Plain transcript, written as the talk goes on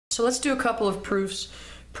So let's do a couple of proofs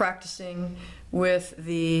practicing with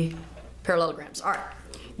the parallelograms. All right,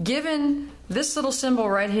 given this little symbol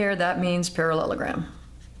right here, that means parallelogram.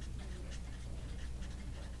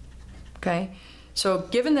 Okay, so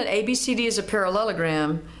given that ABCD is a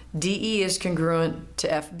parallelogram, DE is congruent to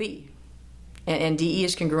FB, and DE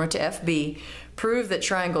is congruent to FB. Prove that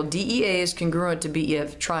triangle DEA is congruent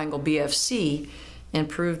to triangle BFC, and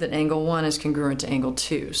prove that angle 1 is congruent to angle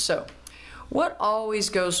 2. So what always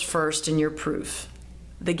goes first in your proof?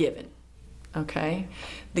 The given. Okay?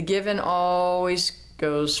 The given always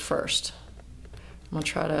goes first. I'm going to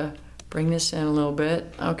try to bring this in a little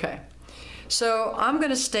bit. Okay. So I'm going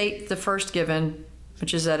to state the first given,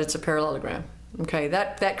 which is that it's a parallelogram. Okay,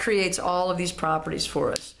 that creates all of these properties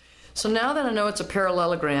for us. So now that I know it's a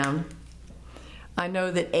parallelogram, I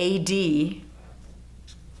know that AD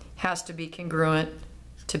has to be congruent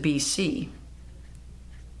to BC.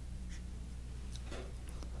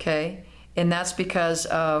 Okay, and that's because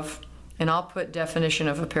of, and I'll put definition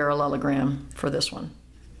of a parallelogram for this one.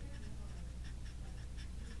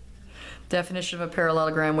 Definition of a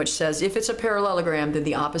parallelogram, which says if it's a parallelogram, then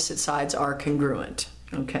the opposite sides are congruent.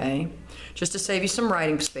 Okay, just to save you some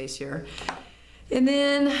writing space here. And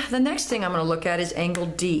then the next thing I'm going to look at is angle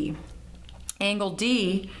D. Angle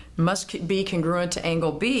D must be congruent to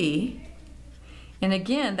angle B. And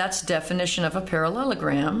again, that's definition of a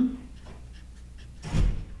parallelogram.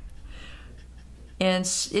 And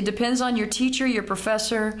it depends on your teacher, your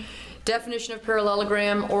professor, definition of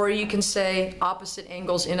parallelogram, or you can say opposite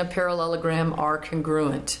angles in a parallelogram are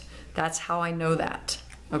congruent. That's how I know that,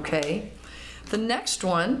 okay? The next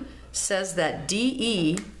one says that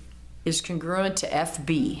DE is congruent to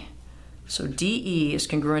FB. So DE is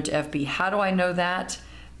congruent to FB. How do I know that?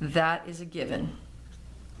 That is a given.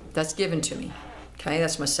 That's given to me. Okay,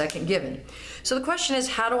 that's my second given. So the question is,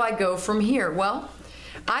 how do I go from here? Well,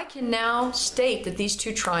 I can now state that these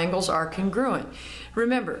two triangles are congruent.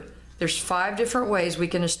 Remember, there's 5 different ways we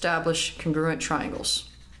can establish congruent triangles.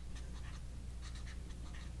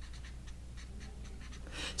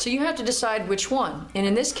 So you have to decide which one. And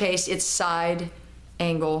in this case, it's side,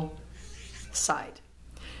 angle, side.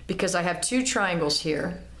 Because I have 2 triangles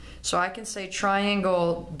here. So I can say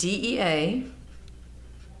triangle DEA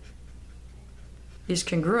is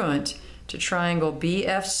congruent to triangle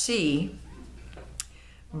BFC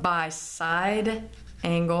by side,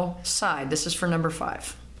 angle, side. This is for number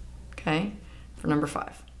 5. Okay, for number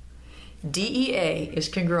 5. DEA is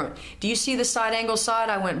congruent. Do you see the side, angle, side?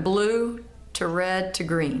 I went blue to red to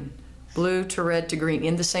green. Blue to red to green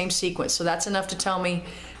in the same sequence. So that's enough to tell me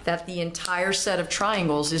that the entire set of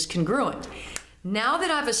triangles is congruent. Now that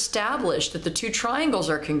I've established that the 2 triangles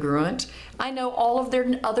are congruent, I know all of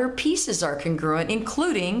their other pieces are congruent,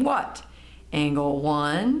 including what? Angle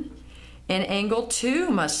 1 and angle 2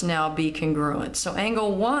 must now be congruent. So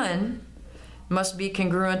angle 1 must be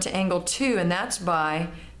congruent to angle 2, and that's by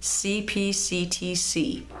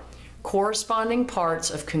CPCTC. Corresponding parts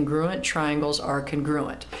of congruent triangles are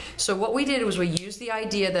congruent. So what we did was we used the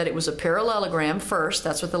idea that it was a parallelogram first.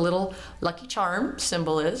 That's what the little lucky charm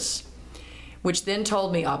symbol is, which then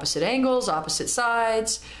told me opposite angles, opposite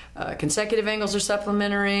sides, consecutive angles are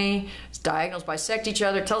supplementary, diagonals bisect each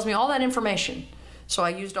other. It tells me all that information. So I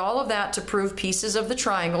used all of that to prove pieces of the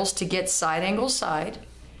triangles to get side, angle, side.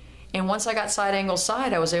 And once I got side, angle,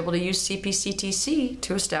 side, I was able to use CPCTC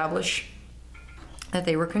to establish that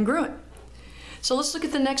they were congruent. So let's look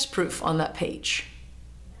at the next proof on that page.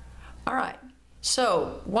 All right,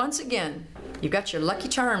 so once again, you've got your lucky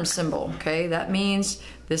charm symbol, okay? That means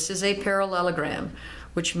this is a parallelogram,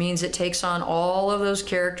 which means it takes on all of those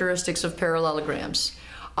characteristics of parallelograms.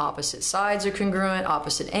 Opposite sides are congruent,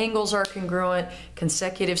 opposite angles are congruent,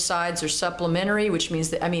 consecutive sides are supplementary, which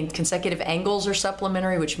means that, consecutive angles are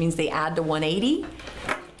supplementary, which means they add to 180.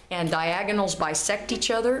 And diagonals bisect each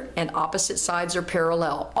other, and opposite sides are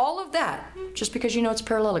parallel. All of that, just because you know it's a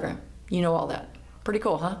parallelogram. You know all that. Pretty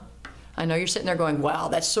cool, huh? I know you're sitting there going, wow,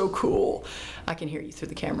 that's so cool. I can hear you through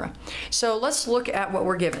the camera. So let's look at what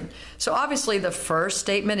we're given. So obviously the first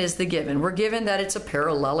statement is the given. We're given that it's a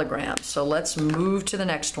parallelogram. So let's move to the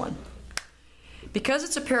next one. Because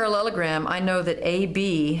it's a parallelogram, I know that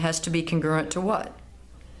AB has to be congruent to what?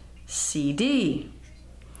 CD.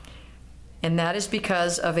 And that is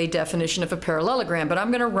because of a definition of a parallelogram, but I'm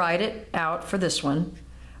going to write it out for this one.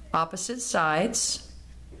 Opposite sides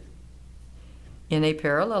in a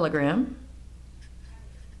parallelogram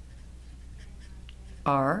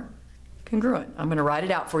are congruent. I'm going to write it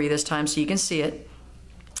out for you this time so you can see it.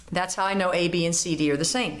 That's how I know AB and CD are the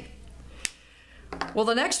same. Well,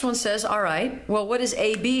 the next one says, all right, well, what is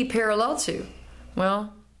AB parallel to?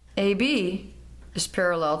 Well, AB is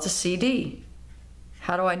parallel to CD.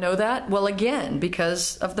 How do I know that? Well, again,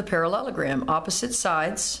 because of the parallelogram. Opposite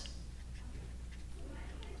sides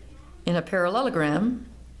in a parallelogram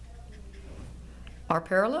are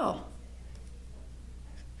parallel.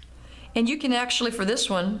 And you can actually, for this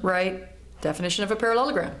one, write definition of a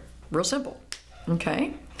parallelogram. Real simple.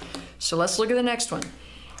 Okay? So let's look at the next one.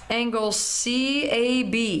 Angle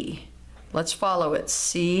CAB. Let's follow it.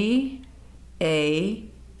 CAB.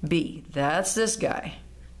 That's this guy.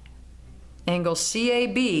 Angle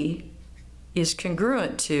CAB is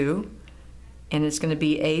congruent to, and it's going to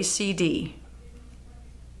be ACD.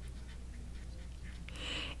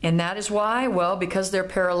 And that is why, well, because they're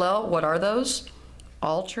parallel, what are those?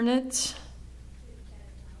 Alternate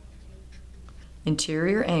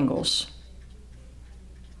interior angles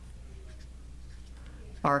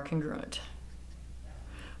are congruent.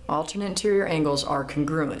 Alternate interior angles are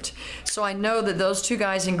congruent. So I know that those two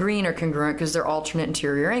guys in green are congruent because they're alternate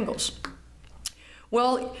interior angles.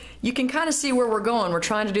 Well, you can kind of see where we're going. We're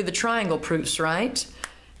trying to do the triangle proofs, right?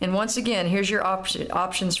 And once again, here's your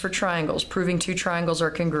options for triangles, proving two triangles are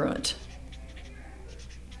congruent.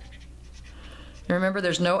 Remember,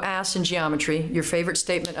 there's no ass in geometry, your favorite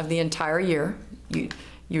statement of the entire year. You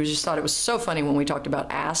just thought it was so funny when we talked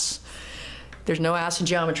about ass. There's no ass in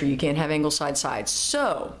geometry. You can't have angle side sides.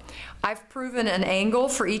 So I've proven an angle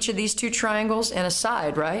for each of these two triangles and a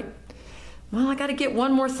side, right? Well, I got to get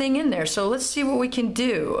one more thing in there. So let's see what we can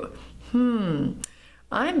do.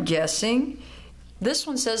 I'm guessing this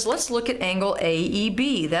one says, let's look at angle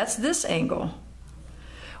AEB. That's this angle.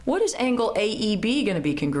 What is angle AEB going to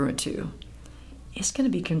be congruent to? It's going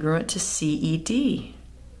to be congruent to CED.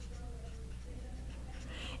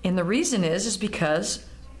 And the reason is because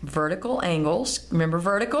vertical angles, remember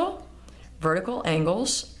vertical? Vertical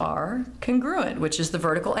angles are congruent, which is the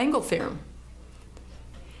vertical angle theorem.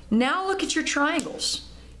 Now look at your triangles.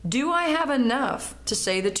 Do I have enough to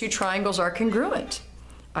say the two triangles are congruent?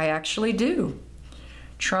 I actually do.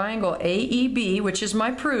 Triangle AEB, which is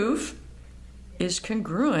my proof, is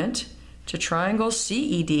congruent to triangle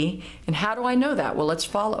CED. And how do I know that? Well, let's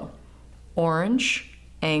follow. Orange,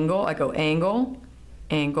 angle, I go angle,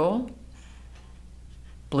 angle,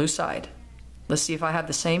 blue side. Let's see if I have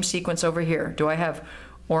the same sequence over here. Do I have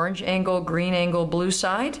orange angle, green angle, blue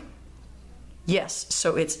side? Yes,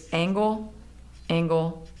 so it's angle,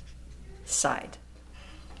 angle, side.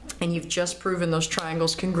 And you've just proven those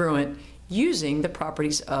triangles congruent using the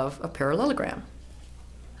properties of a parallelogram.